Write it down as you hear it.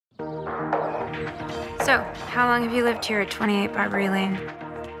So, how long have you lived here at 28 Barbary Lane?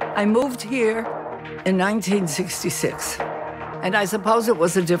 I moved here in 1966. And I suppose it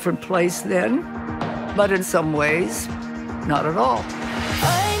was a different place then, but in some ways, not at all.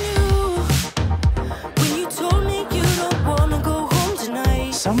 I knew when you told me you don't want to go home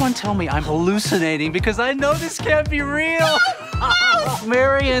tonight. Someone tell me I'm hallucinating because I know this can't be real.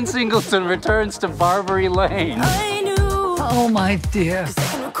 Marianne Singleton returns to Barbary Lane. I knew. Oh, my dear. 'Cause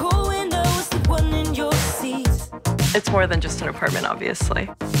I can recall when I was the one in your seat. It's more than just an apartment, obviously.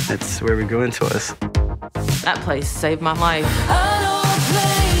 That's where we go into us. That place saved my life.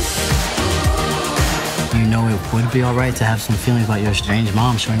 You know it would be all right to have some feelings about your strange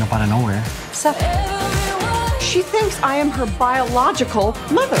mom showing up out of nowhere. So, she thinks I am her biological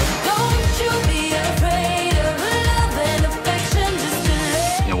mother.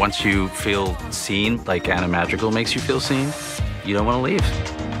 You know, once you feel seen, like Anna Madrigal makes you feel seen, you don't want to leave.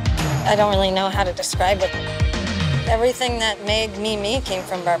 I don't really know how to describe it. Everything that made me me came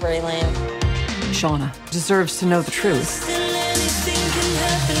from Barbary Lane. Shauna deserves to know the truth.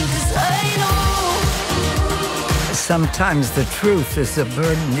 Sometimes the truth is a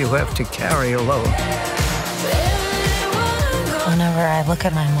burden you have to carry alone. Whenever I look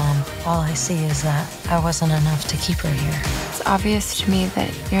at my mom, all I see is that I wasn't enough to keep her here. It's obvious to me that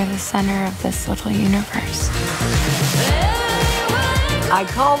you're the center of this little universe. I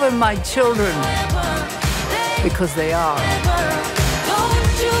call them my children because they are.